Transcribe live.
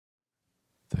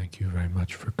Thank you very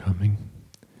much for coming.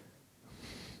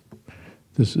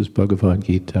 This is Bhagavad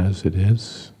Gita as it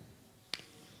is.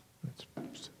 Let's set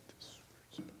this where it's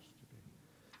supposed to be.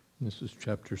 This is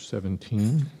chapter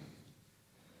 17,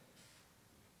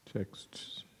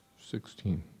 text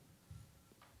 16.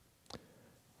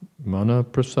 Mana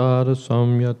prasada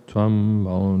samyatvam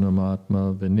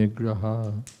maunamatma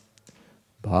vinigraha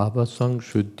bhava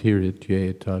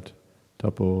sangshuddhirityetat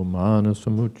tapo mana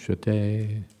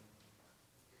samuchyate.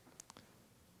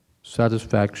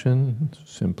 Satisfaction,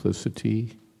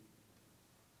 simplicity,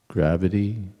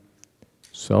 gravity,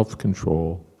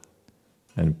 self-control,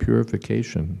 and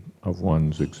purification of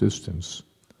one's existence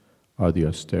are the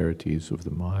austerities of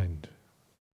the mind.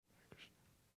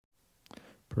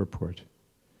 Purport.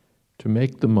 To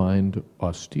make the mind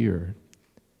austere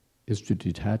is to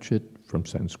detach it from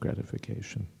sense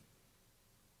gratification.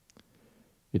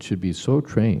 It should be so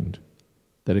trained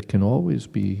that it can always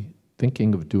be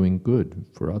thinking of doing good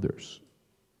for others.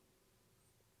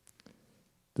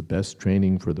 The best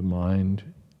training for the mind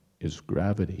is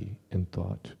gravity in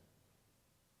thought.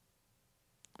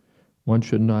 One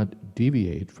should not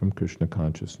deviate from Krishna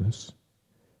consciousness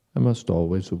and must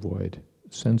always avoid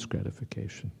sense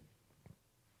gratification.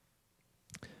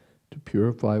 To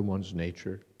purify one's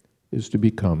nature is to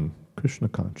become Krishna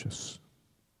conscious.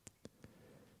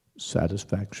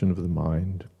 Satisfaction of the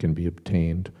mind can be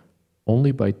obtained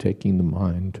only by taking the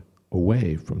mind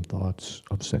away from thoughts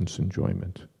of sense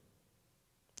enjoyment.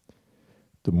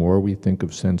 The more we think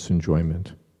of sense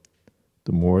enjoyment,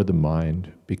 the more the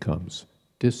mind becomes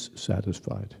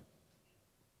dissatisfied.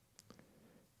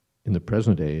 In the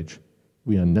present age,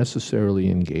 we unnecessarily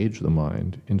engage the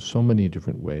mind in so many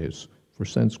different ways for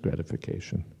sense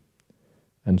gratification,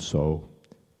 and so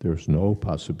there's no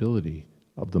possibility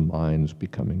of the mind's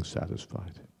becoming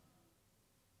satisfied.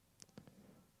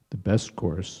 The best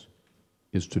course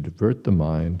is to divert the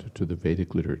mind to the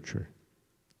Vedic literature,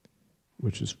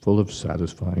 which is full of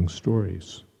satisfying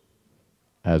stories,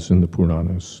 as in the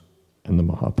Puranas and the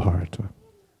Mahabharata.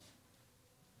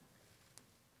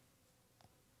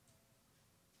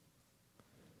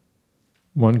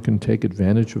 One can take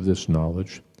advantage of this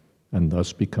knowledge and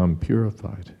thus become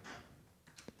purified.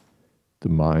 The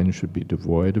mind should be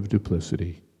devoid of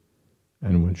duplicity,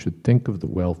 and one should think of the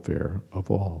welfare of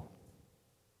all.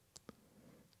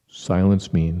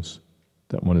 Silence means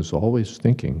that one is always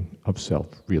thinking of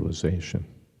self-realization.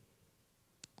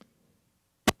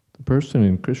 The person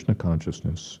in Krishna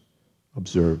consciousness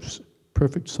observes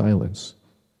perfect silence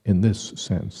in this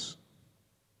sense.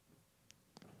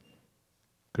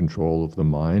 Control of the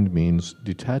mind means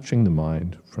detaching the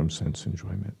mind from sense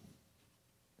enjoyment.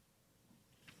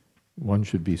 One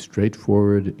should be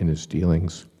straightforward in his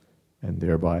dealings and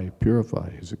thereby purify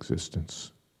his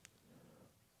existence.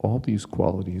 All these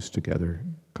qualities together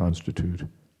constitute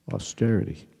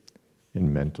austerity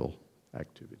in mental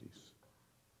activities.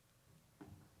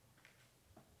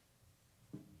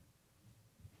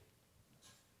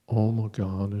 Om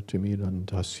Jnana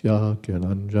Timirantasya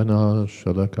Gyananjana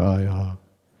Shalakaya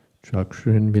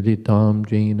Chakshrin Militam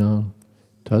Jena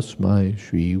Tasmai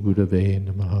Shri Gurave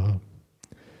Namaha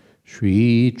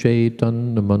Shri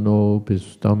Chaitanya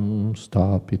Manobhistam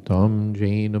Stapitam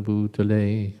Jena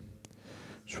Bhutale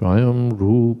Swayam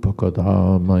Rupa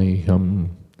Kadamahyam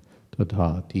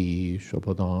Tadhati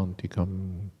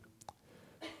Shapadantikam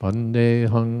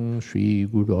Pandehang Shri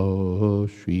Guru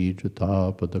Shri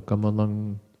Jatapada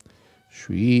Kamalang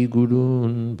Shri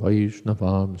Gurun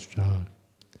Vaishnavamscha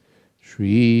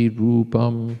Shri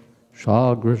Rupam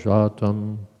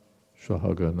Shagrajatam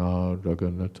Shahagana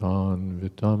Raganatan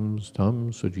Vitam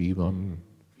Stam Sajivam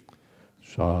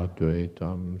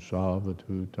Sadvaitam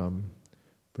Savadhutam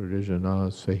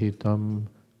Parijana Sahitam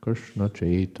Krishna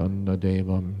Chaitanya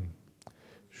Devam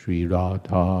Shri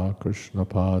Radha Krishna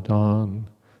Padan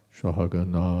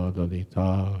Shahagana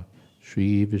Dalita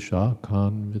Shri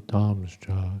Vishakhan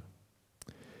Vitamscha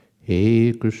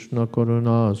He Krishna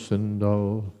Karuna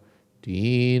Sindho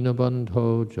Dina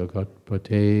Bandho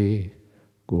Jagatpate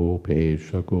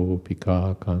Gopesha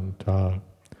Gopika Kanta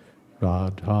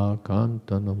Radha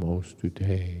Kanta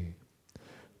Namostute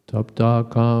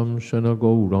Taptakam Shana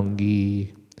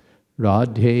Gaurangi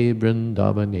Radhe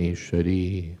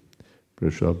Vrindavaneshwari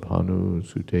Prishabhanu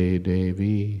Sute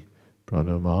Devi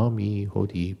Pranamami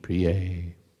Hoti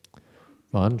Priye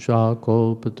Vancha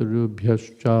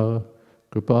Kolpatarubhyascha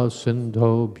Kripa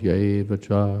Sindho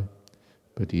Bhyevacha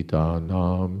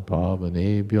Patitanam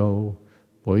Pavanebhyo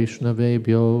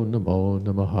Vaishnavebhyo Namo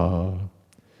Namaha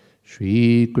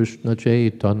Shri Krishna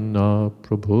Chaitanya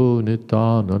Prabhu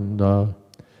Nityananda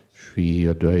Shri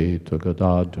Advaita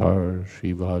Gadadhar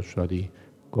Shivasadi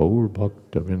Gaur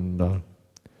Bhaktavinda.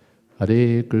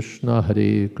 Hare Krishna,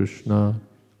 Krishna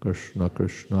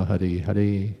Krishna, Hare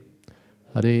Hare,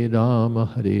 Hare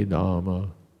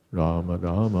Rama, Rama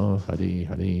Rama, Hare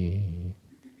Hare.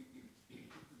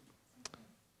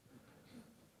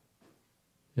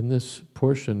 In this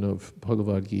portion of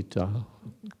Bhagavad Gita,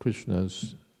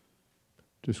 Krishna's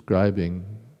describing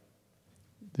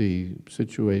the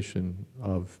situation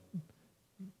of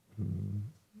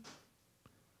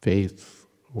faith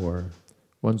or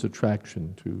one's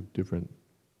attraction to different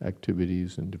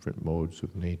activities and different modes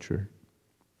of nature,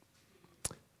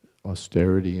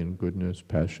 austerity and goodness,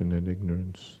 passion and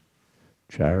ignorance,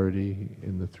 charity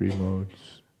in the three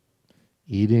modes,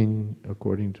 eating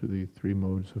according to the three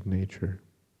modes of nature,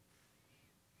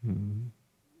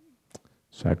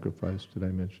 sacrifice, did I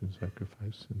mention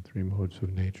sacrifice in three modes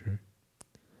of nature?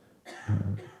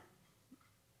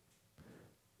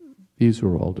 These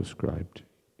are all described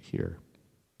here.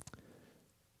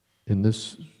 In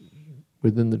this,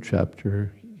 within the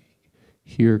chapter,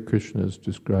 here Krishna is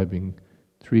describing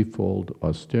threefold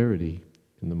austerity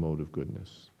in the mode of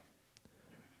goodness.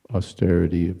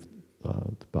 Austerity of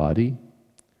the body,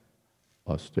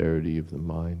 austerity of the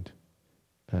mind,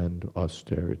 and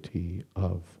austerity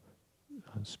of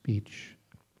speech.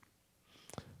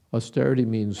 Austerity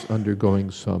means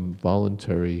undergoing some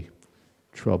voluntary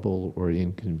trouble or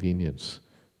inconvenience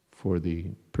for the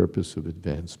purpose of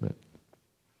advancement.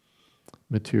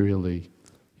 Materially,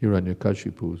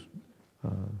 Hiranyakashipu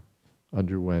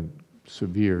underwent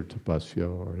severe tapasya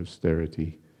or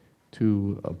austerity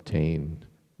to obtain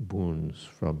boons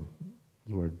from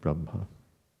Lord Brahma.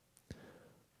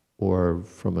 Or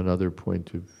from another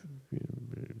point of,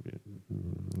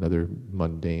 another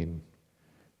mundane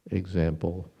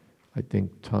example, I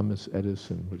think Thomas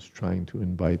Edison was trying to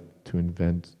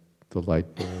invent the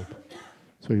light bulb.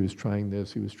 So he was trying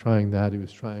this, he was trying that, he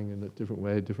was trying in a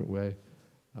different way,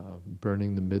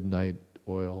 burning the midnight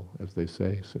oil, as they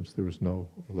say, since there was no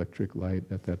electric light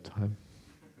at that time.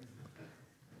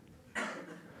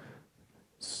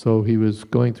 So he was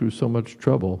going through so much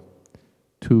trouble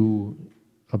to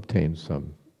obtain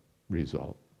some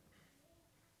result.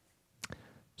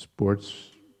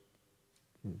 Sports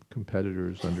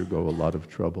competitors undergo a lot of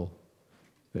trouble.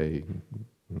 They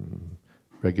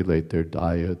regulate their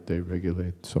diet, they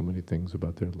regulate so many things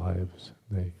about their lives.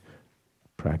 They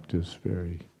practice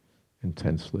very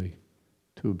intensely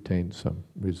to obtain some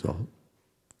result.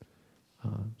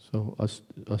 So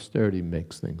austerity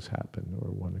makes things happen,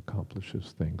 or one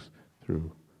accomplishes things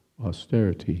through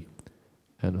austerity.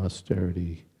 And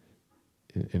austerity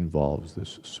involves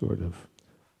this sort of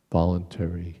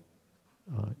voluntary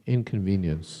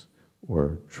inconvenience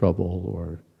or trouble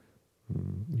or,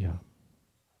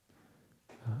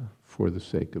 for the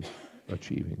sake of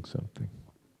achieving something.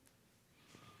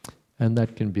 And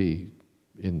that can be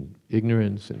in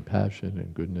ignorance and passion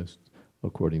and goodness,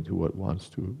 according to what one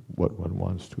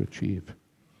wants to achieve.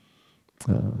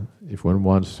 If one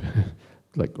wants,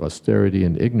 like austerity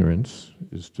and ignorance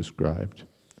is described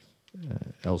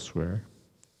elsewhere,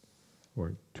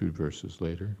 or 2 verses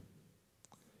later.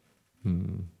 3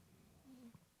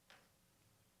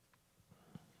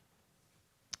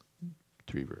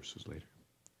 verses later.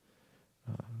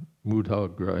 Mudha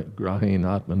grahin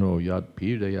atmano yat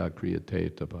pidaya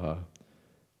kriyate tapah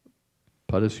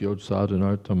padasyod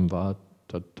sadhanartam vat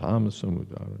tattamasam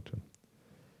udaratam.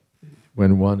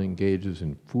 When one engages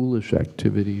in foolish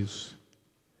activities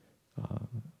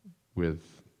with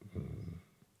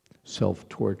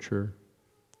self-torture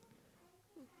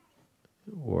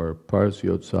or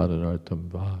parasyod sadhanartam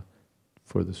va,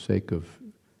 for the sake of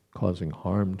causing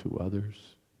harm to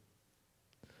others,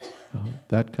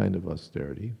 that kind of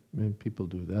austerity, when people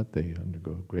do that, they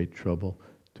undergo great trouble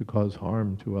to cause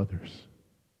harm to others.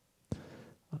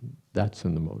 That's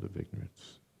in the mode of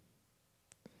ignorance.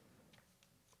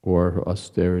 Or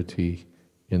austerity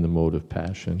in the mode of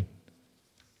passion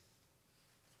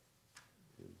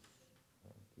is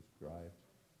described.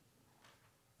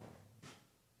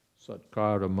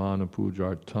 Satkara mana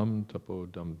pujartam tapo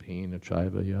dampena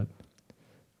chaivayat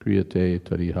kriyate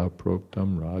tariha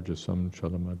proktam rajasam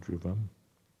chalamadrivam.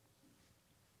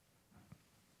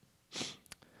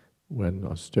 When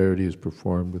austerity is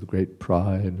performed with great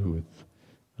pride and with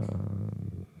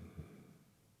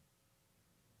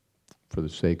for the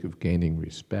sake of gaining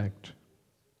respect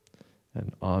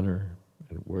and honor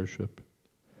and worship,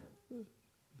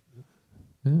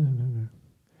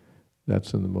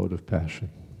 that's in the mode of passion.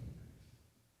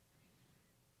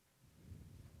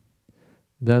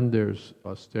 Then there's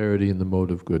austerity in the mode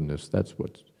of goodness. That's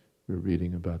what we're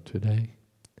reading about today.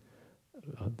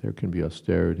 There can be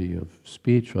austerity of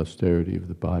speech, austerity of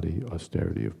the body,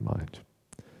 austerity of mind.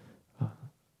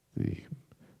 The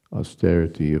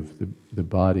austerity of the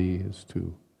body is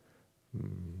to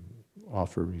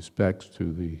offer respects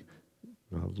to the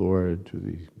Lord, to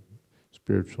the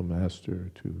spiritual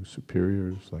master, to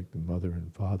superiors like the mother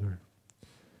and father,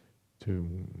 to,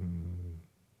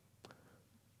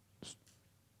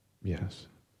 yes.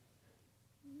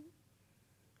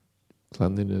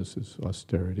 Cleanliness is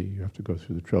austerity. You have to go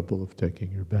through the trouble of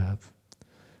taking your bath.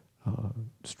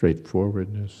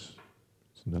 Straightforwardness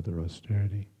is another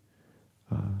austerity.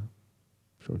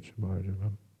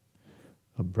 Shochamarjanam.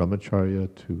 A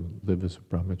brahmacharya, to live as a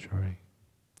brahmachari.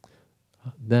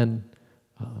 Then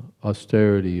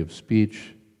austerity of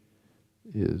speech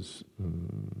is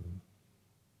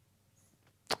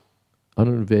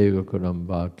anunvegakaram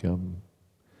vakyam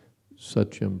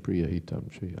satyam priyahitam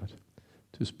chayat.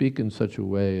 To speak in such a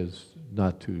way as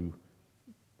not to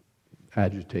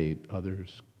agitate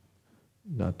others,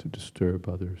 not to disturb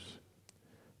others.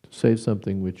 To say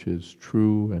something which is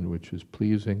true and which is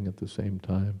pleasing at the same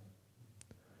time.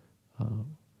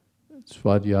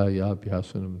 Svadhyaya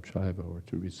abhyasanam chaiva, or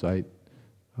to recite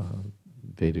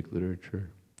Vedic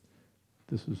literature.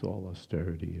 This is all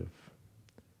austerity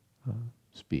of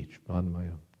speech.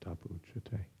 Manmaya tapu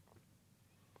uchate.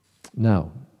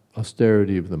 Now,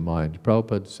 austerity of the mind.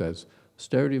 Prabhupada says,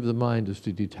 austerity of the mind is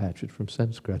to detach it from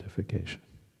sense gratification.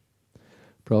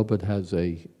 Prabhupada has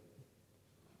a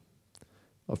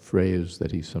phrase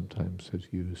that he sometimes has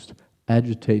used,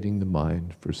 agitating the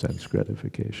mind for sense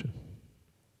gratification.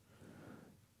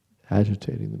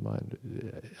 Agitating the mind.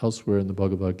 Elsewhere in the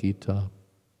Bhagavad Gita,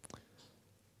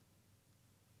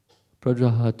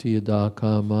 Prajahati yada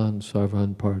kaman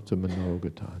sarvan partha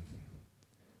manogatan.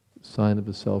 The sign of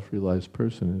a self-realized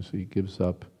person is he gives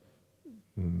up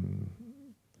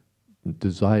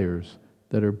desires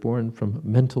that are born from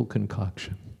mental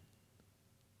concoction.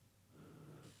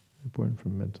 They're born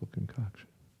from mental concoction.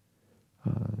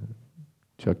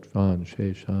 Chaktvan,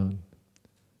 Sheshan,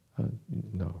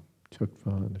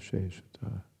 Chaktvan,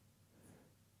 Sheshata.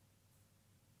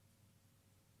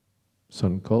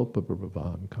 Sankalpa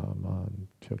Prabhavan Kaman,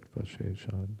 Chaktva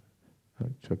Sheshan,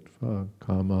 Chaktva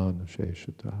Kaman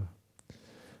Sheshata.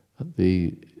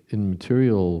 In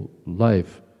material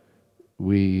life,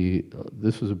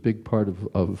 this is a big part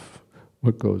of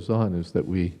what goes on, is that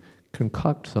we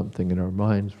concoct something in our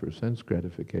minds for sense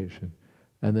gratification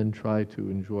and then try to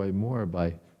enjoy more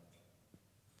by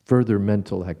further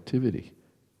mental activity.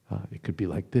 It could be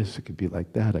like this, it could be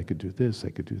like that, I could do this, I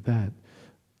could do that,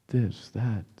 this,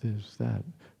 that,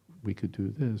 we could do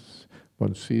this.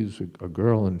 One sees a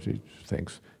girl and she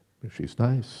thinks, she's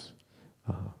nice.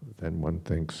 Then one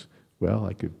thinks,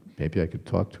 well, maybe I could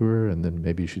talk to her, and then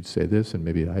maybe she'd say this, and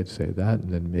maybe I'd say that,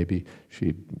 and then maybe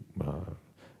she'd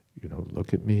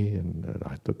look at me, and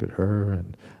I'd look at her,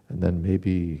 and then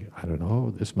maybe, I don't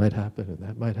know, this might happen, and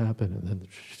that might happen, and then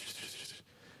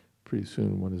pretty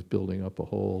soon one is building up a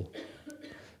whole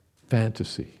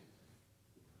fantasy.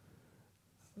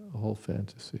 A whole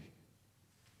fantasy.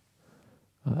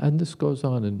 And this goes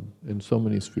on in so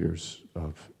many spheres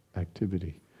of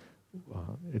activity.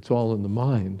 It's all in the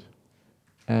mind,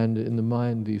 and in the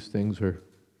mind these things are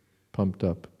pumped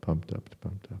up, pumped up,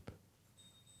 pumped up.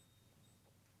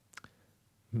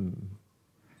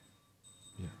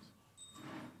 Yes.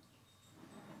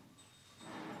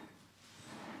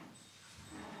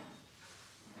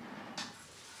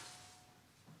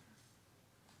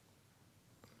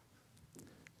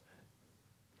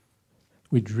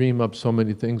 We dream up so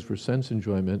many things for sense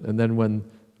enjoyment, and then when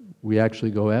we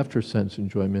actually go after sense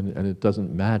enjoyment and it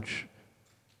doesn't match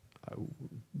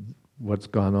what's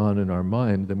gone on in our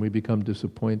mind, then we become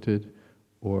disappointed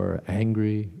or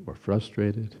angry or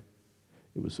frustrated.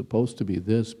 It was supposed to be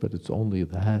this, but it's only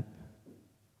that.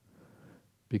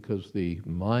 Because the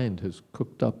mind has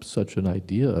cooked up such an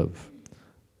idea of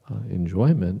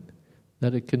enjoyment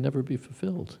that it can never be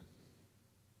fulfilled.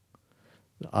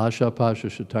 Asha pasha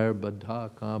shatayar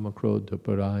baddha kama krodha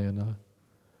parayana.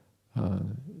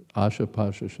 Asha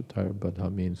pasha shatayar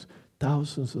baddha means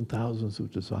thousands and thousands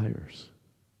of desires.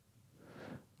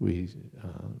 We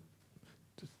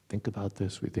think about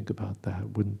this, we think about that.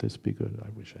 Wouldn't this be good? I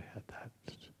wish I had that.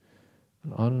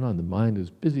 And on. The mind is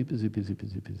busy, busy, busy,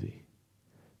 busy, busy.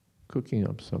 Cooking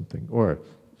up something. Or,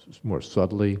 more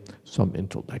subtly, some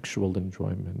intellectual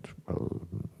enjoyment.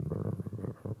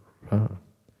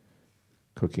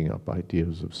 Cooking up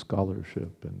ideas of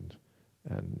scholarship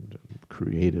and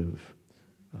creative,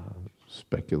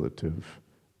 speculative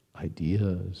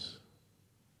ideas.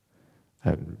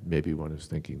 And maybe one is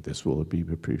thinking, this will be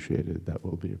appreciated, that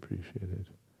will be appreciated.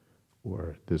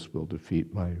 or this will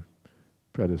defeat my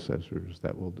predecessors,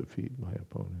 that will defeat my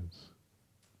opponents.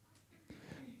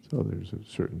 So there's a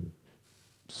certain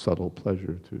subtle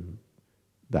pleasure to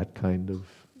that kind of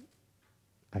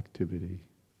activity.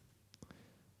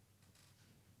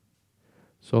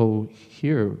 So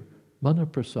here, mana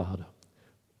prasada.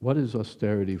 What is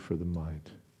austerity for the mind?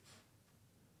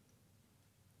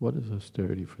 What is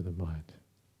austerity for the mind?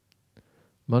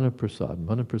 Mana prasad.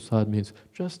 Mana prasad means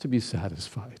just to be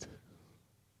satisfied.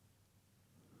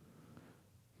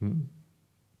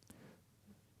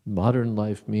 Modern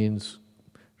life means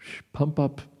pump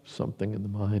up something in the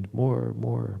mind, more,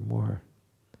 more, more.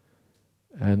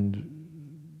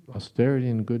 And austerity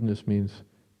and goodness means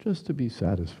just to be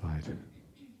satisfied.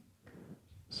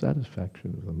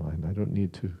 Satisfaction of the mind. I don't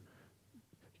need to,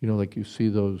 like you see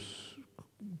those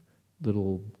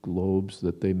little globes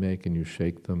that they make and you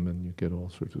shake them and you get all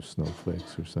sorts of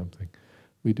snowflakes or something.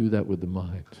 We do that with the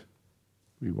mind.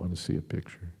 We want to see a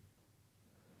picture.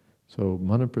 So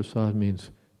mana prasad means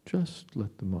just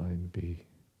let the mind be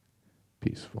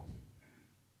peaceful.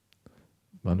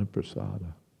 Mana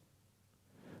prasada.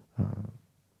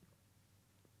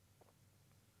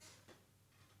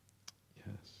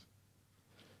 Yes.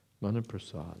 Mana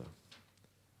prasada.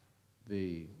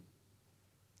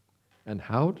 And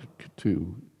how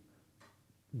to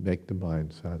make the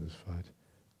mind satisfied?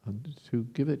 To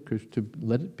give it, to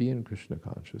let it be in Krishna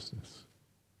consciousness.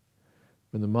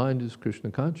 When the mind is Krishna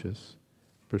conscious,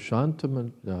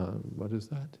 prashanta, what is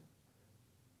that?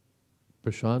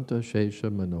 Prashanta shesha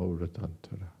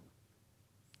manoratantara.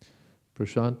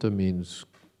 Prashanta means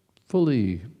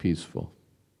fully peaceful.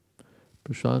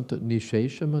 Prashanta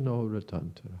nishesha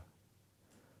manoratantara.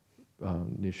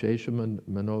 Nishesha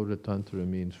manoratantara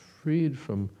means freed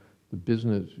from the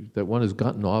business, that one has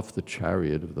gotten off the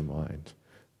chariot of the mind.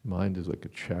 Mind is like a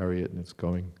chariot and it's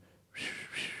going.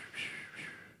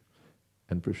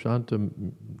 And prashanta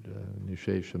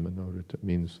nishesha manorata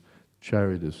means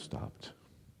chariot is stopped.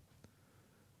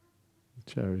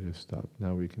 The chariot is stopped.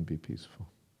 Now we can be peaceful.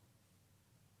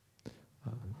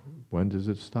 When does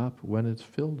it stop? When it's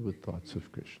filled with thoughts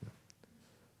of Krishna.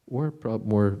 Or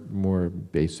more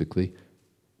basically,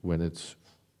 when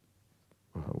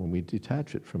we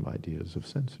detach it from ideas of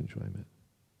sense enjoyment.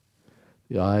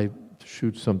 The eye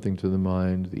shoots something to the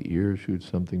mind, the ear shoots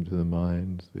something to the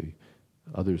mind, the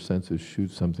other senses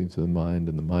shoot something to the mind,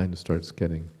 and the mind starts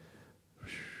getting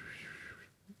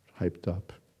hyped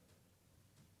up.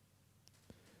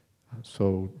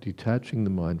 So detaching the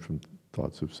mind from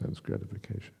thoughts of sense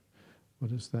gratification.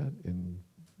 What is that in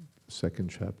the second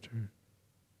chapter?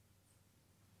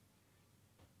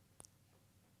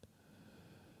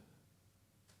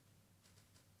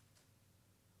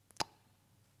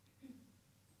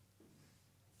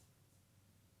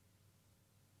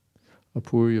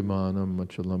 Apuryamanam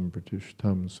machalam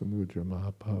pratishtam samudra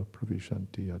mahapa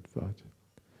pravishanti advat.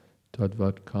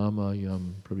 Tadvat kama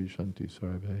yam pravishanti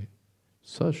sarve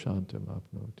sashantam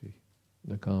apnoti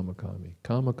nakamakami.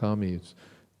 Kamakami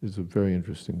is a very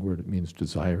interesting word. It means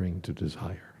desiring to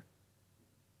desire,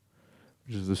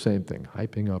 which is the same thing,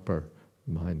 hyping up our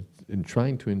mind and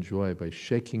trying to enjoy by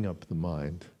shaking up the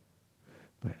mind,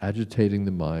 by agitating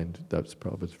the mind. That's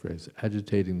Prabhupada's phrase,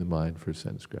 agitating the mind for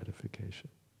sense gratification.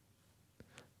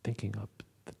 Thinking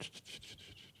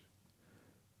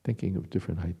of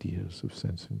different ideas of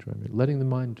sense enjoyment. Letting the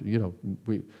mind,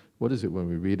 what is it when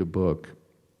we read a book?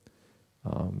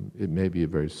 It may be a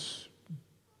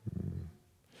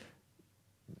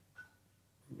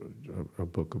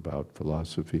book about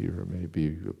philosophy, or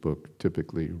maybe a book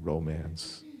typically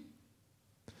romance.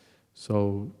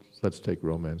 So let's take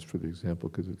romance for the example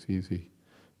because it's easy.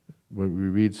 When we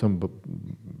read some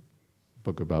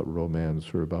book about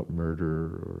romance or about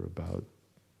murder or about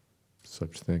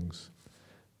such things,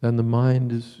 then the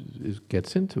mind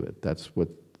gets into it. That's what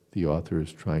the author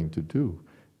is trying to do,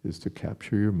 is to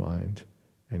capture your mind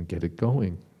and get it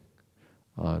going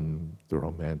on the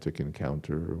romantic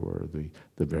encounter or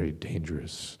the very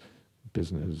dangerous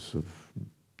business of,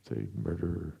 say,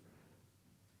 murder,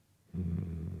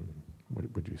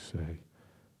 what would you say,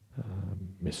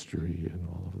 mystery and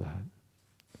all of that.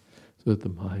 So that the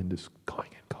mind is going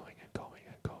and going and going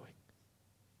and going.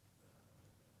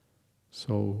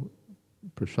 So,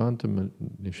 prashanta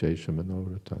nishesha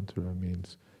manoratantara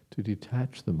means to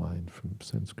detach the mind from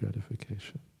sense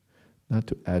gratification, not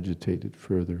to agitate it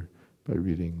further by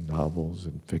reading novels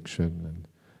and fiction,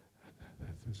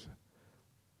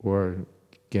 or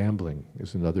gambling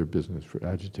is another business for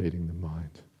agitating the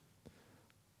mind.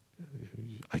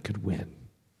 I could win.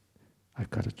 I've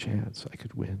got a chance. I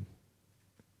could win.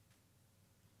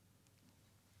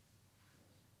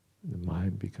 The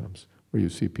mind becomes, where you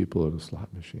see people at a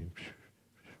slot machine,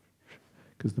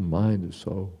 because the mind is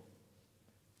so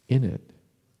in it.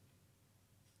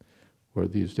 Or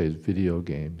these days, video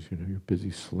games, you're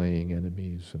busy slaying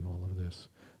enemies and all of this,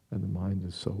 and the mind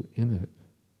is so in it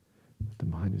that the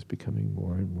mind is becoming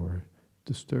more and more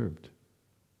disturbed.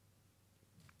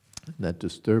 And that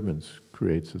disturbance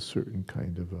creates a certain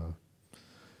kind of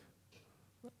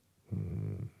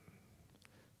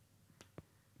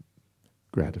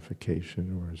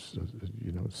gratification, or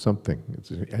something.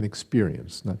 It's an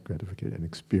experience, not gratification, an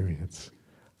experience.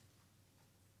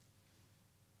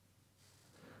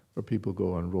 Or people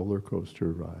go on roller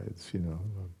coaster rides,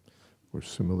 or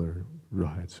similar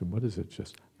rides. And what is it?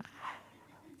 Just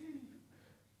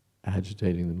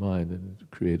agitating the mind, and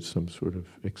it creates some sort of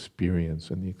experience,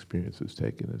 and the experience is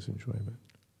taken as enjoyment.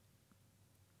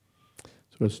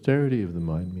 So austerity of the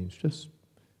mind means just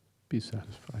be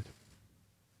satisfied.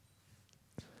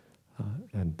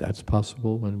 And that's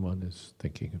possible when one is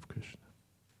thinking of Krishna.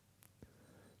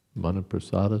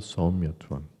 Manaprasada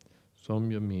somyatvam.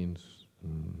 Somya means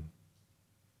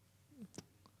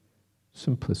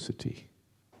simplicity.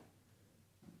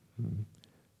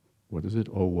 What is it?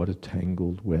 Oh, what a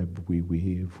tangled web we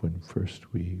weave when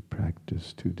first we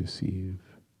practice to deceive.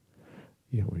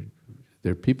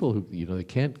 There are people who,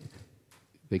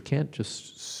 they can't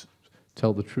just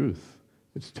tell the truth.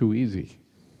 It's too easy.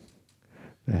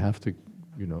 They have to,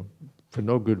 for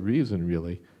no good reason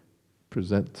really,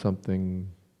 present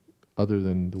something other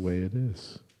than the way it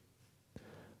is.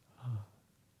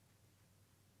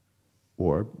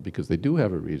 Or because they do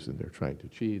have a reason, they're trying to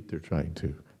cheat, they're trying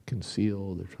to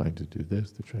conceal, they're trying to do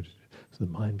this, so the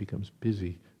mind becomes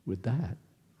busy with that.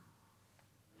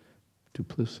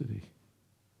 Duplicity.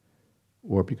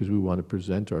 Or because we want to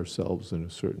present ourselves in a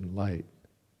certain light.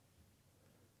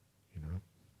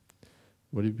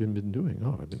 What have you been doing?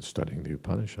 Oh, I've been studying the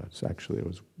Upanishads. Actually, I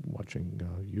was watching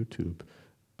YouTube,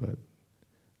 but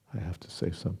I have to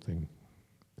say something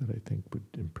that I think would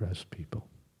impress people.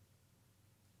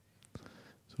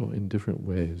 So in different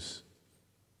ways,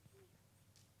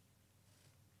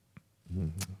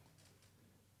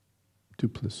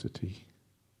 duplicity.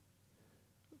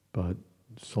 But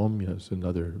somya is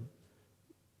another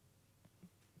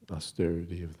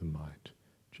austerity of the mind.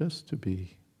 Just to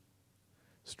be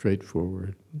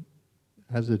straightforward,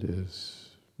 as it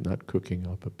is, not cooking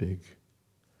up a big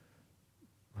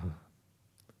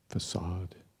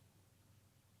facade.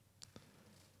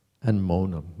 And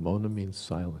monam. Monam means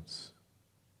silence.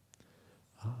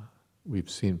 We've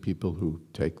seen people who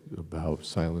take a vow of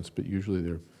silence, but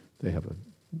usually they have a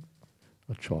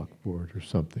chalkboard or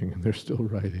something, and they're still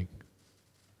writing.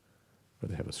 Or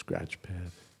they have a scratch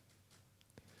pad.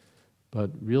 But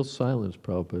real silence,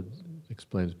 Prabhupada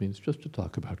explains, means just to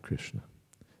talk about Krishna.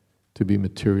 To be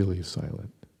materially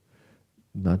silent.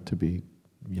 Not to be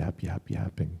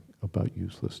yapping about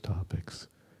useless topics,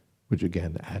 which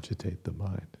again agitate the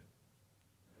mind.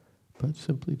 But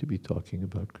simply to be talking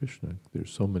about Krishna.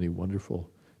 There's so many wonderful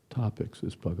topics.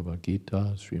 There's Bhagavad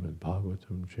Gita, Srimad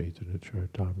Bhagavatam, Chaitanya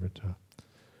Charitamrita.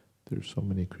 There's so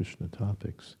many Krishna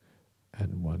topics,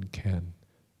 and one can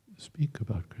speak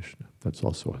about Krishna. That's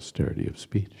also austerity of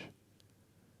speech.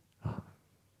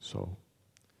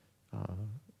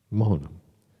 Monam.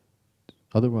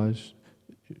 Otherwise,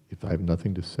 if I have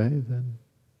nothing to say, then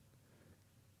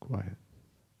quiet.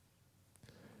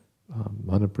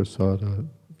 Manaprasada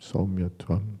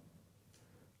somyatvam.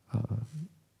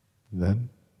 Then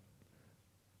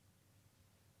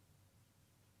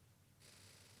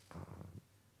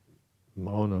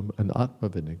Maunam and Atma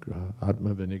Vinigraha.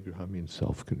 Atma Vinigraha means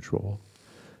self-control.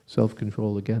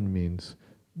 Self-control again means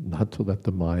not to let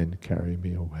the mind carry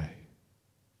me away.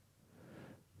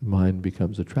 The mind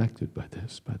becomes attracted by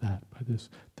this, by that, by this.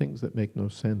 Things that make no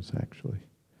sense actually.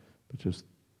 But just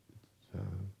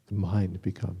the mind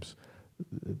becomes,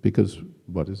 because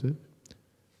what is it?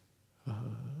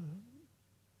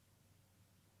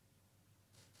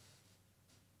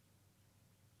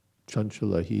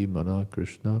 Chanchalahi mana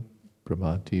Krishna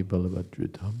pramati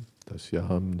balavadritam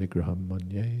tasyaham nigraham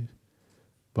manye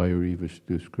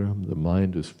vayurivash. The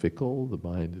mind is fickle, the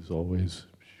mind is always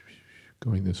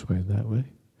going this way and that way.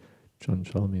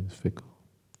 Chanchal means fickle.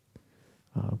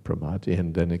 Pramati,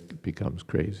 and then it becomes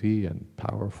crazy and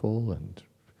powerful, and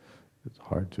it's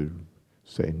hard to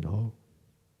say no.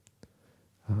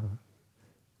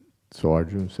 So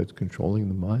Arjuna says, controlling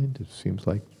the mind, it seems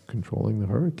like controlling the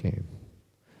hurricane.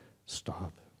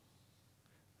 Stop.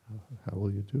 How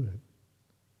will you do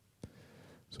it?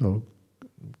 So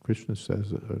Krishna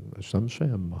says,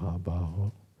 samshayam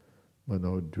mahabaho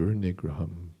mano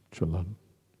durnigraham chalam.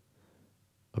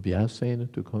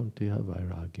 Abhyasena tu kontiya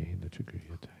vairagena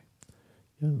chagriyate.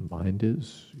 Yeah, the mind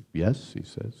is, yes, he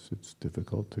says, it's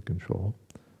difficult to control,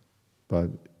 but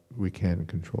we can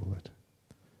control it.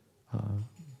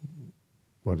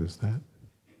 What is that?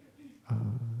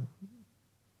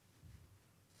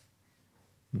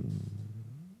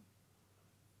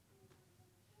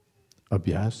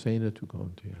 Abhyasena tu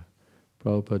kontiya.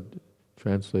 Prabhupada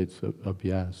translates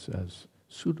abhyas as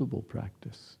suitable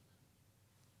practice.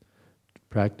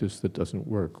 Practice that doesn't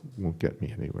work won't get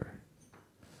me anywhere.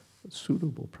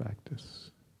 Suitable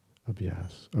practice.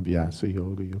 Abhyas. Abhyasa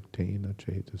yoga yuktena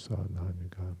cetasa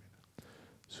nanagamina.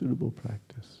 Suitable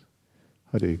practice.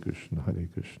 Hare Krishna,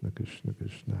 Krishna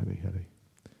Krishna, Hare Hare.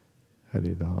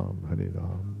 Hare Ram,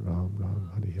 Ram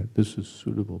Ram, Hare Hare. This is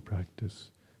suitable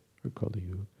practice for Kali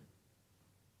Yuga.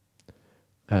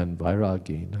 And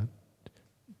vairagena,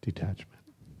 detachment.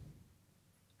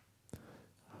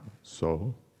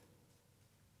 So,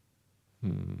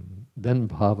 then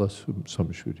bhava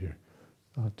samshuddhir,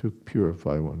 to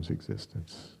purify one's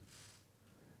existence.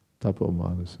 Tapo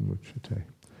manasa muchyate.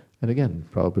 And again,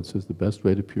 Prabhupada says the best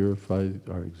way to purify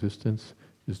our existence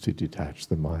is to detach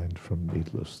the mind from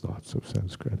needless thoughts of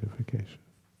sense gratification.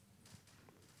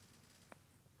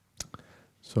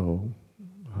 So,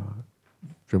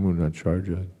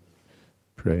 Jamunacharya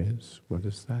prays, what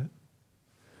is that?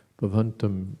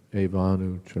 Bhavantam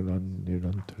evanu charan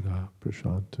nirantara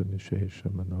prashanta nishesha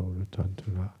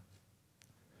manoratantara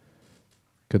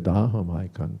kadaham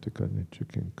aikantika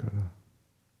nichakinkara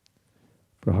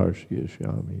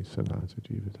praharshiyashyami sanata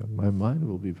jivata. My mind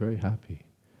will be very happy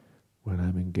when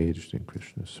I'm engaged in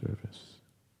Krishna's service.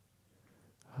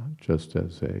 Just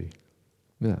as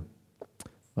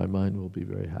my mind will be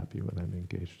very happy when I'm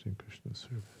engaged in Krishna's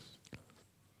service.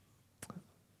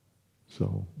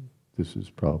 So, this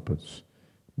is Prabhupada's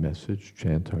message: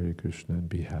 chant Hare Krishna and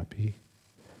be happy.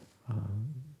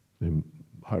 The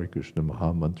Hare Krishna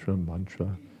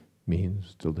mantra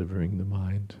means delivering the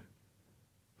mind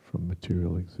from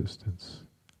material existence.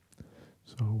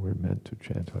 So we're meant to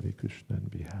chant Hare Krishna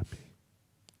and be happy.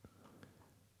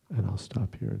 And I'll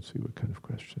stop here and see what kind of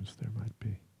questions there might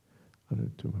be.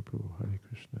 Anutama Prabhu, Hare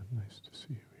Krishna, nice to see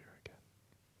you here again.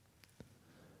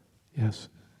 Yes?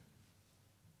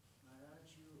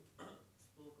 Maharaj, you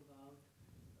spoke about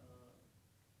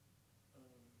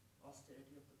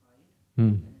austerity of the mind,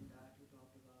 and in that you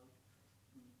talked about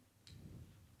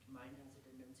mind has a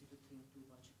tendency to think too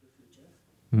much of the future.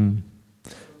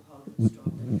 So how do we stop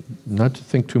that? Not to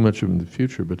think too much of the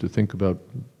future, but to think about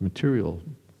material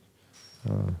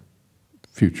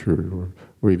future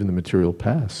or even the material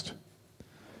past.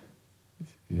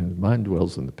 The mind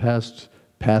dwells in the past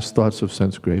thoughts of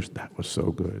sense gratification. That was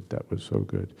so good, that was so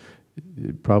good.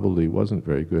 It probably wasn't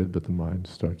very good, but the mind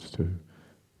starts to,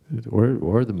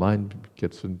 or the mind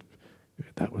gets in,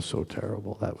 that was so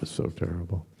terrible, that was so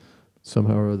terrible.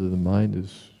 Somehow or other the mind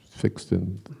is fixed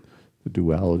in the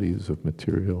dualities of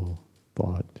material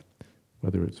thought,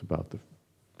 whether it's about the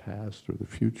past or the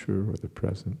future or the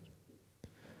present.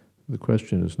 The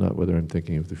question is not whether I'm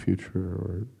thinking of the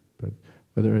future, but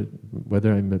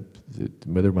whether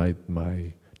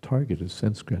my target is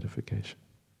sense gratification.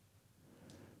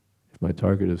 If my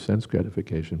target is sense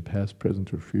gratification, past,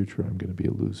 present, or future, I'm going to be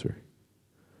a loser.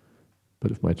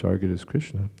 But if my target is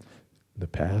Krishna, in the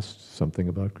past, something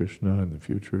about Krishna, in the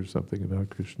future, something about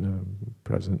Krishna,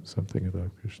 present, something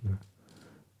about Krishna,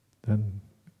 then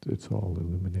it's all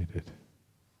illuminated.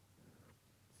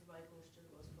 So my question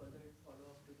was further in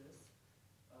follow-up to this.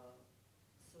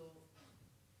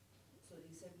 So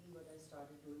recently what I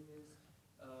started doing is,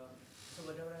 so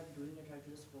whatever I'm doing, I try to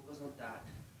just focus on that.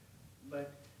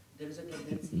 But there is a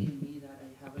tendency in me that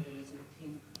I have a tendency to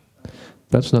think.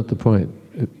 That's not the point.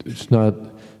 It's not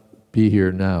be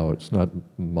here now. It's not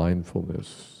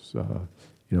mindfulness.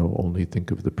 Only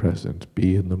think of the present.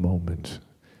 Be in the moment.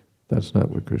 That's not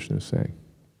what Krishna is saying.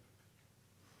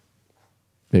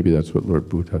 Maybe that's what Lord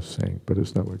Buddha is saying, but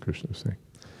it's not what Krishna is saying.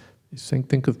 He's saying,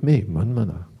 think of me,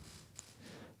 manmana.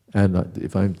 And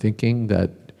if I'm thinking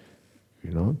that,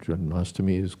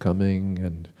 Janmashtami is coming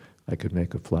and I could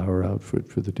make a flower outfit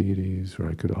for the deities, or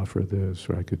I could offer this,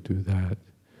 or I could do that,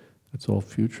 that's all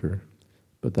future.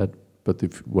 But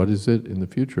what is it in the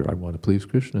future? I want to please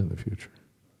Krishna in the future.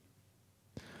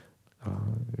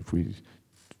 If we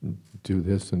do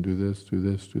this and do this, do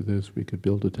this, do this, we could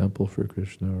build a temple for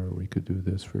Krishna, or we could do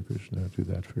this for Krishna, do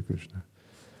that for Krishna.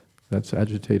 That's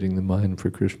agitating the mind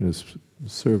for Krishna's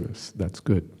service. That's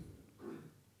good.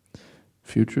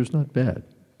 Future's not bad.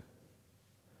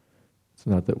 It's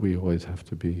not that we always have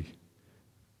to be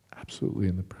absolutely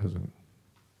in the present.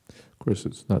 Of course,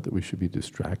 it's not that we should be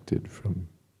distracted from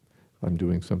I'm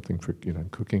doing something for, I'm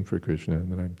cooking for Krishna,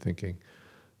 and then I'm thinking,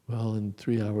 well, in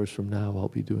 3 hours from now, I'll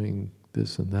be doing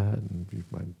this and that, and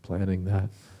I'm planning that.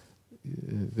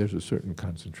 There's a certain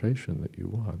concentration that you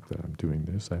want, that I'm doing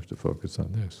this, I have to focus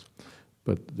on this.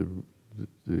 But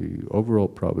the overall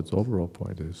Prabhupada's overall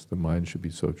point is the mind should be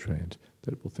so trained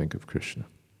that it will think of Krishna.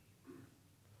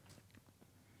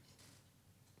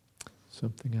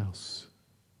 Something else?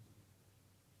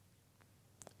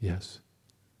 Yes?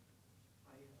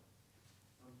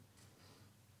 I'm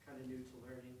kind of new to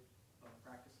learning about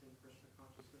practicing Krishna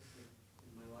consciousness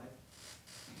in my life.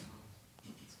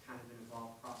 It's kind of an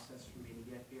involved process for me to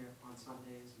get here on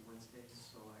Sundays and Wednesdays,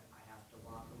 so I have to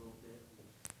walk a little bit and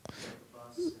take the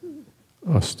bus.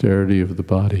 Austerity of the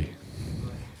body.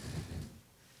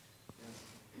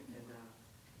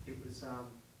 It was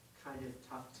kind of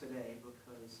tough today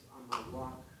because on my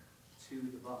walk to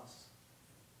the bus,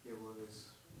 there was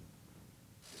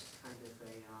just kind of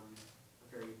a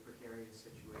very precarious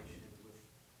situation with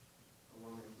a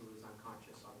woman who was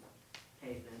unconscious on the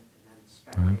pavement, and then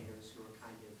spectators who were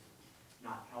kind of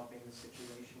not helping the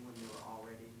situation when there were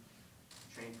already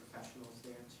trained professionals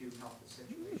there to help the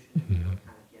situation, and they were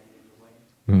kind of getting in the way,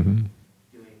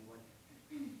 doing what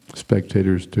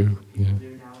spectators do. people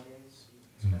do nowadays,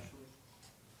 especially.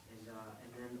 And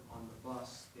then on the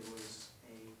bus, there was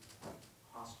a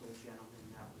hostile gentleman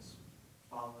that was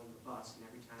following the bus, and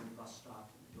every time the bus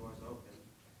stopped and the doors opened,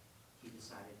 he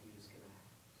decided he was going to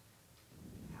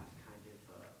have kind of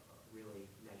a really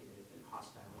negative and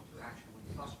hostile interaction with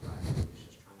the bus driver who was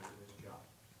just trying to do his job.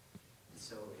 And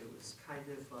so it was kind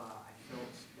of, I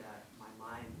felt that my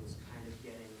mind was kind of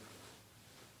getting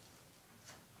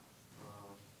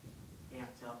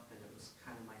amped up, and it was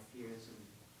kind of my fears, and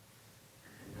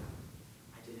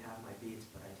I did have my beads,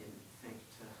 but I didn't think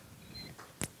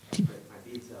to break my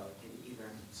beads out in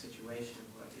either situation.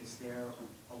 But is there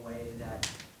a way that,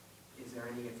 is there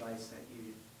any advice that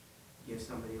you give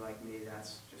somebody like me?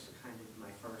 That's just kind of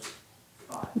my first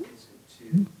thought, isn't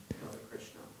to go to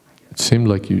Krishna, I guess. It seemed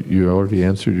like you already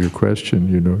answered your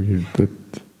question,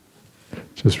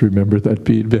 just remember that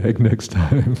bead bag next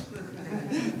time.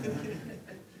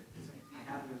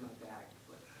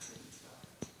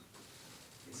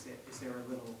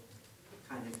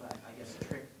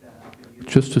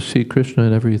 Just to see Krishna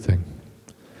in everything.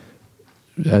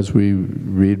 As we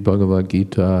read Bhagavad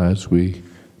Gita, as we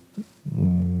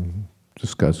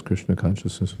discuss Krishna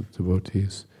consciousness with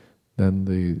devotees, then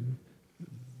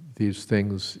these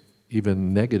things,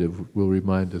 even negative, will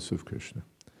remind us of Krishna.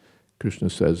 Krishna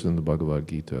says in the Bhagavad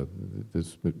Gita,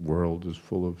 this world is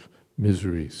full of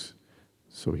miseries.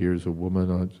 So here's a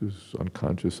woman who's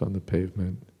unconscious on the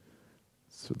pavement,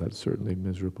 so that's certainly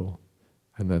miserable.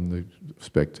 And then the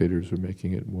spectators are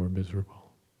making it more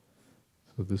miserable.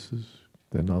 So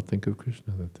then I'll think of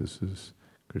Krishna, that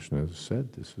Krishna has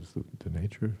said, this is the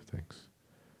nature of things.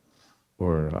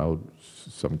 Or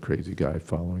some crazy guy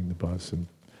following the bus and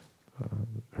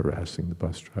harassing the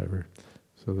bus driver,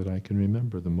 so that I can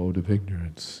remember the mode of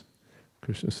ignorance.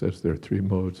 Krishna says there are 3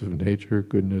 modes of nature: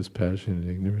 goodness, passion, and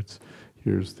ignorance.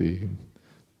 Here's the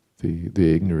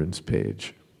ignorance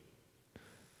page.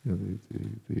 The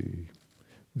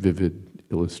vivid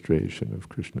illustration of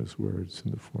Krishna's words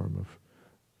in the form of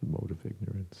the mode of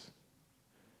ignorance.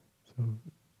 So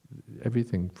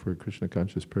everything for a Krishna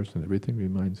conscious person, everything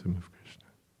reminds him of Krishna.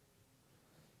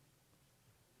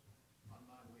 On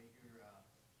my way here,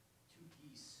 2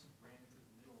 geese ran into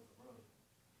the middle of the road,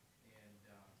 and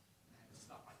I had to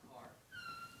stop my car.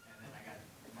 And then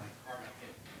my car got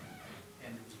hit.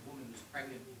 And there was a woman who was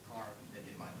pregnant in the car that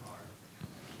hit my car.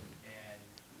 And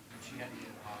she had to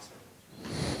get to the hospital.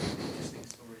 Interesting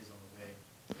stories on the way.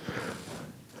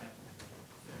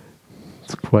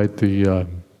 It's quite the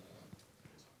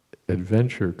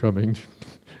adventure coming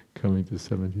to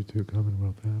 72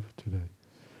 Commonwealth Ave today.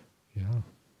 Yeah.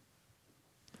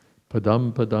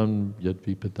 Padam padam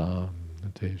yadvi padam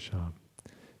natesham.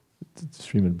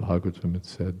 Srimad Bhagavatam, it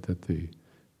said that the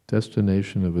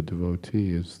destination of a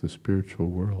devotee is the spiritual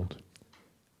world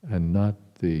and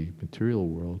not the material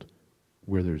world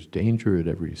where there's danger at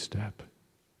every step.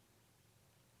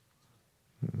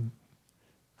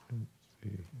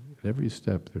 At every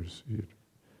step there's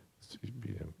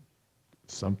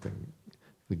something.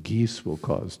 The geese will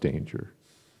cause danger.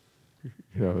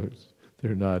 They're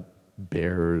not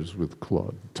bears with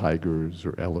tigers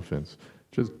or elephants.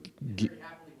 Just very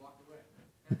happily walked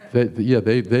away.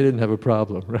 they didn't have a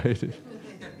problem, right?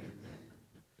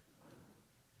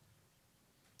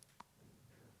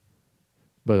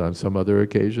 But on some other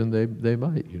occasion, they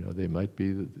might, they might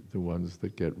be the ones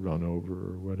that get run over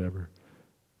or whatever.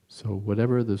 So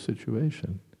whatever the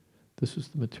situation, This is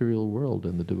the material world,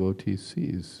 and the devotee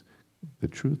sees the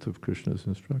truth of Krishna's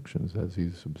instructions as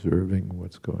he's observing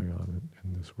what's going on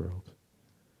in this world.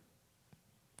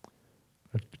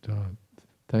 But,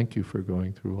 thank you for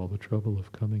going through all the trouble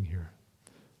of coming here,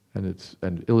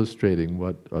 and illustrating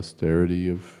what austerity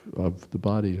of the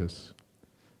body is,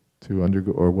 to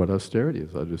undergo, or what austerity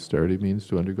is. Austerity means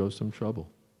to undergo some trouble.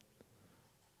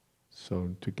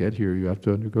 So to get here, you have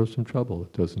to undergo some trouble.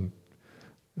 It doesn't,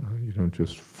 you don't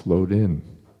just float in.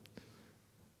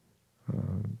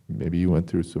 Maybe you went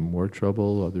through some more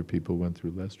trouble, other people went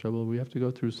through less trouble. We have to go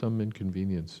through some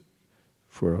inconvenience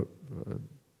for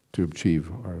to achieve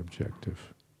our objective.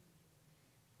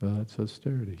 That's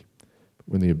austerity. But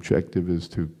when the objective is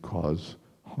to cause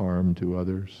harm to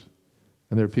others,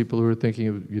 and there are people who are thinking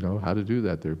of, how to do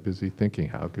that. They're busy thinking,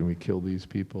 how can we kill these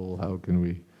people? How can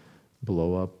we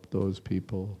blow up those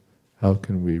people? How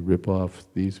can we rip off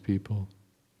these people?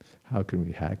 How can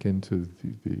we hack into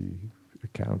the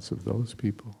accounts of those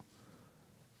people?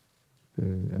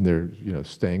 And they're,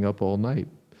 staying up all night,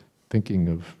 thinking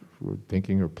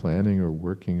or planning or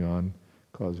working on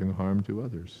causing harm to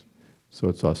others. So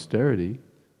it's austerity,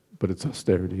 but it's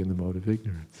austerity in the mode of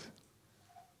ignorance.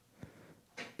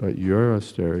 But your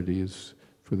austerity is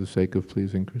for the sake of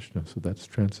pleasing Krishna, so that's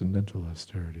transcendental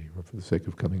austerity, or for the sake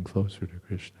of coming closer to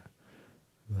Krishna.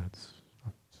 That's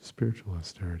spiritual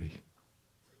austerity.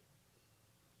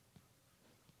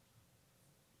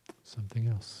 Something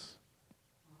else.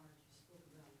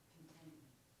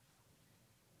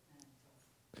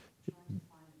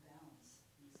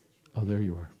 Oh, there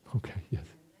you are. Okay, yes.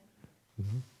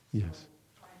 Mm-hmm. Yes.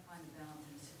 Try and find a balance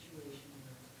in a situation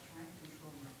where I'm trying to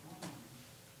control my own mind,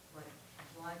 but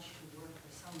obliged to work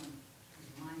for someone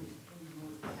whose mind is in the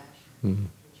mode of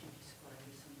passion, which you describe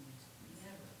as someone who's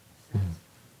never satisfied.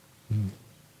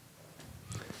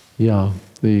 Yeah,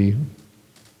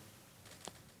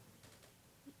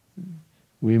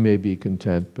 we may be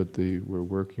content, but we're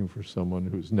working for someone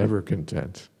who's never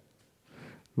content,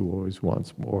 who always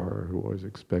wants more, who always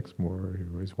expects more,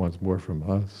 who always wants more from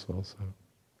us also.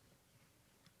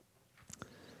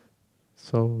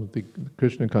 So the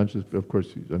Krishna consciousness, of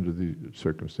course, under the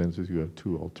circumstances, you have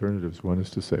two alternatives. One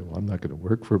is to say, well, I'm not going to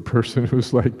work for a person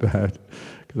who's like that,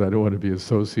 because I don't want to be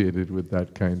associated with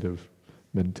that kind of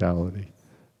mentality.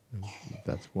 And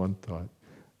that's one thought.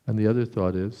 And the other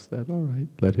thought is that, all right,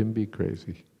 let him be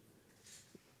crazy.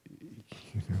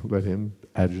 Let him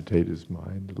agitate his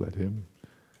mind,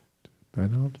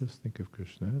 and I'll just think of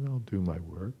Krishna, and I'll do my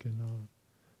work,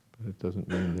 but it doesn't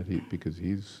mean that because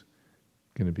he's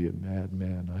going to be a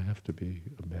madman, I have to be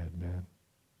a madman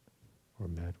or a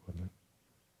madwoman.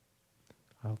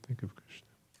 I'll think of Krishna.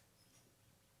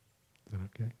 Is that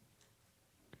okay?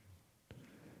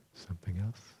 Something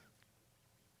else?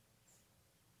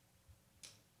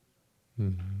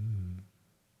 Mm-hmm.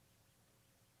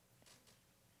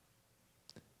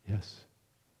 Yes.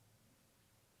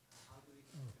 How do we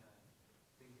think of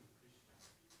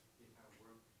Krishna if our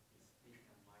work is taking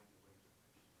our mind away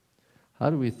from Krishna? How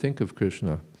do we think of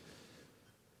Krishna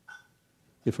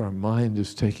if our mind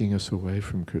is taking us away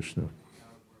from Krishna?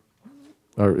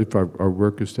 Or if our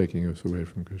work is taking us away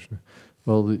from Krishna?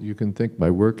 Well, you can think, my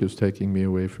work is taking me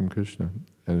away from Krishna.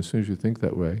 And as soon as you think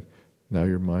that way, now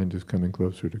your mind is coming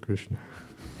closer to Krishna.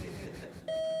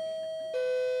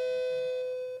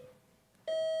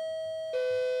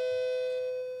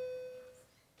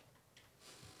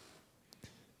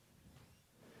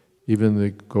 Even the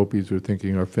gopis are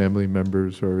thinking our family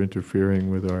members are interfering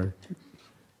with our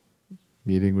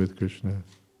meeting with Krishna.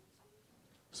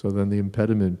 So then the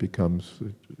impediment becomes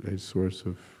a source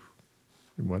of,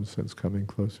 in one sense, coming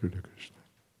closer to Krishna.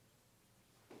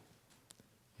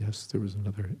 Yes, there was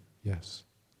another, yes.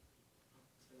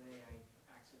 Today I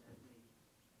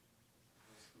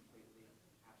was completely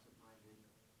absent-minded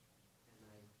and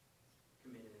I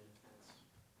committed an offense.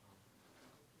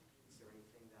 Is there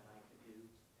anything that I could do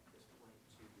at this point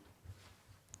to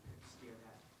steer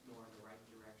that more in the right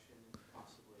direction and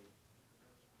possibly?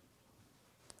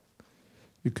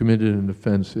 You committed an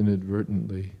offense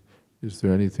inadvertently. Is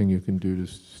there anything you can do to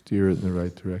steer it in the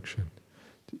right direction?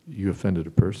 You offended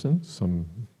a person? No,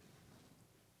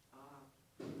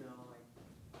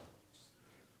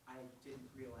 I didn't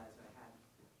realize I had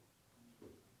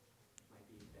my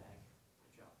bead bag,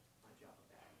 my Java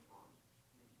bag on.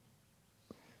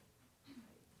 I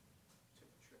took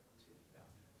a trip onto the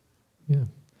bathroom.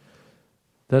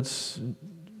 Yeah.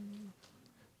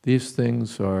 These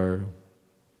things are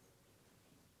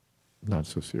not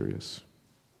so serious.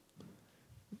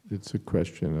 It's a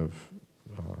question of,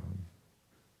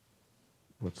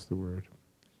 what's the word?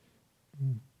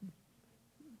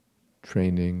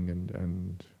 training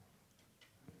and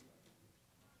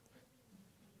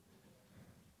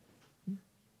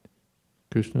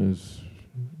Krishna is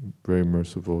very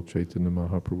merciful. Chaitanya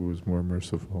Mahaprabhu is more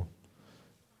merciful.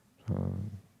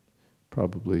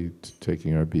 Probably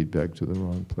taking our beadbag to the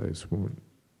wrong place won't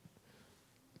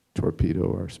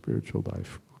torpedo our spiritual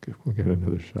life. We'll get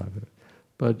another shot at it.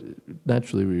 But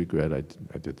naturally we regret,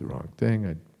 I did the wrong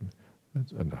thing.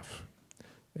 That's enough.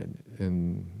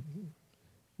 And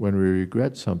when we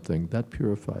regret something, that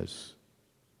purifies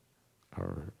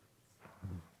our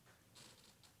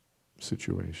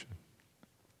situation.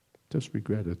 Just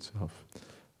regret itself,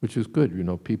 which is good. You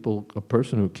know, a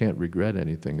person who can't regret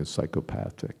anything is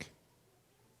psychopathic.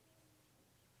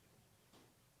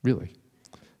 Really.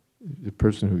 The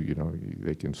person who,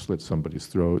 they can slit somebody's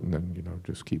throat and then,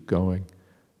 just keep going,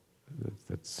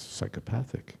 that's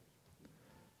psychopathic.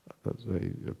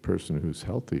 A person who's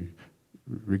healthy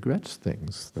regrets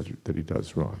things that he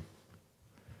does wrong.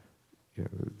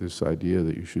 This idea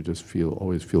that you should just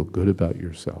always feel good about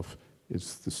yourself,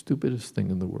 it's the stupidest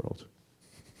thing in the world.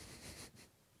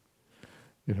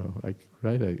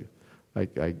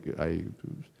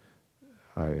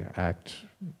 I act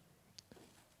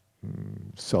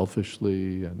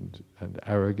selfishly and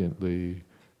arrogantly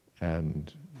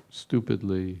and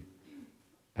stupidly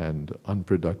and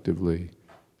unproductively,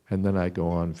 and then I go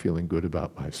on feeling good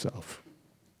about myself.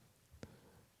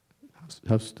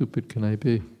 How stupid can I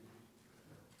be?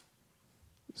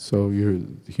 So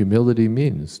humility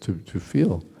means to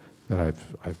feel that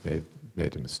I've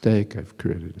made a mistake, I've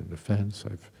created an offense,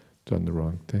 I've done the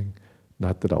wrong thing.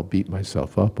 Not that I'll beat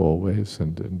myself up always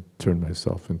and turn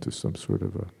myself into some sort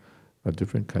of a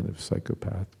different kind of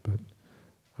psychopath,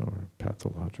 or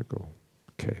pathological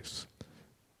case.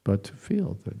 But to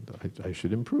feel that I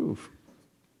should improve.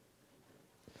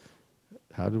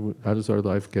 How does our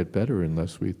life get better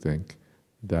unless we think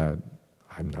that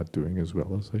I'm not doing as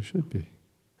well as I should be?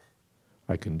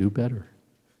 I can do better.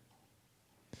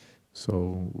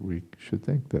 So we should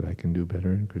think that I can do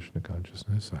better in Krishna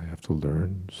consciousness. I have to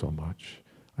learn so much.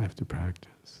 I have to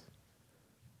practice.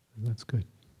 And that's good.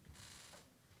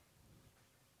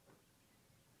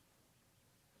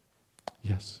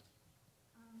 Yes?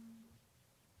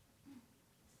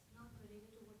 It's not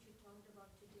related to what you talked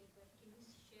about today, but can you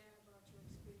share about your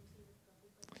experiences with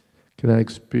Prabhupada? Can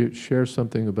I share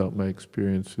something about my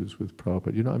experiences with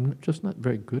Prabhupada? I'm just not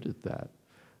very good at that.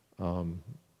 I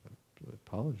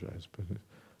apologize, but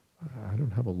I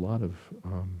don't have a lot of...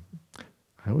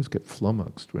 I always get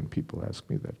flummoxed when people ask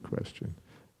me that question.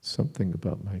 Something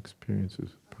about my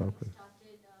experiences with Prabhupada.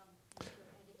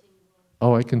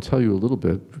 Oh, I can tell you a little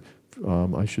bit.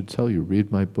 I should tell you,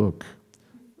 read my book,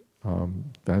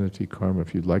 Vanity Karma,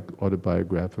 if you'd like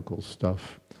autobiographical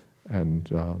stuff, and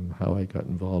how I got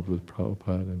involved with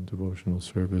Prabhupada and devotional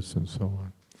service and so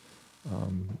on.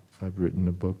 I've written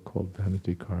a book called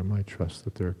Vanity Karma. I trust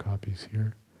that there are copies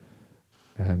here.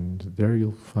 And there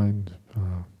you'll find,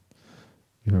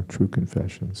 true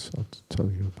confessions. I'll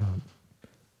tell you about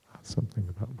something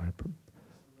about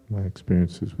my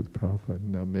experiences with Prabhupada.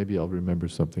 Now, maybe I'll remember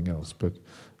something else, but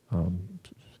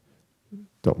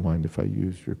don't mind if I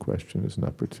use your question as an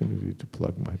opportunity to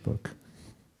plug my book.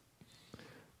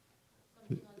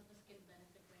 Something all of us can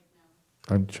benefit right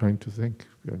now. I'm trying to think.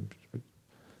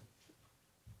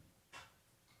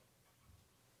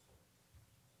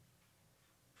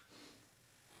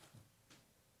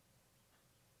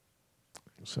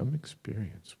 Some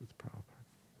experience with Prabhupada.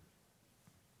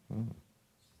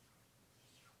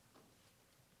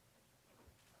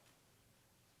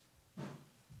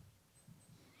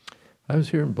 I was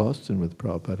here in Boston with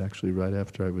Prabhupada actually right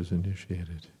after I was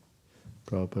initiated.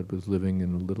 Prabhupada was living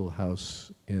in a little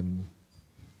house in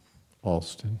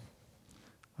Alston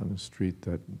on a street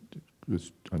that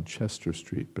was on Chester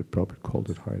Street, but Prabhupada called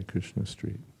it Hare Krishna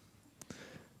Street.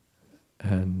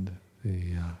 And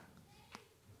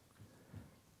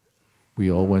we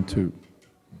all went to...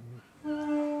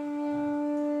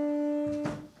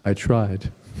 I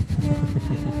tried.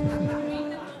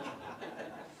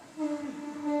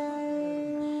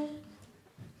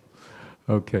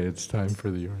 Okay, it's time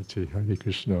for the Arti. Hare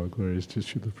Krishna, glories to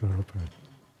Srila Prabhupada.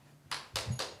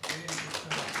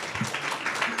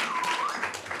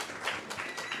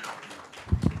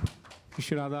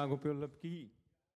 Shri Radha Gopal ki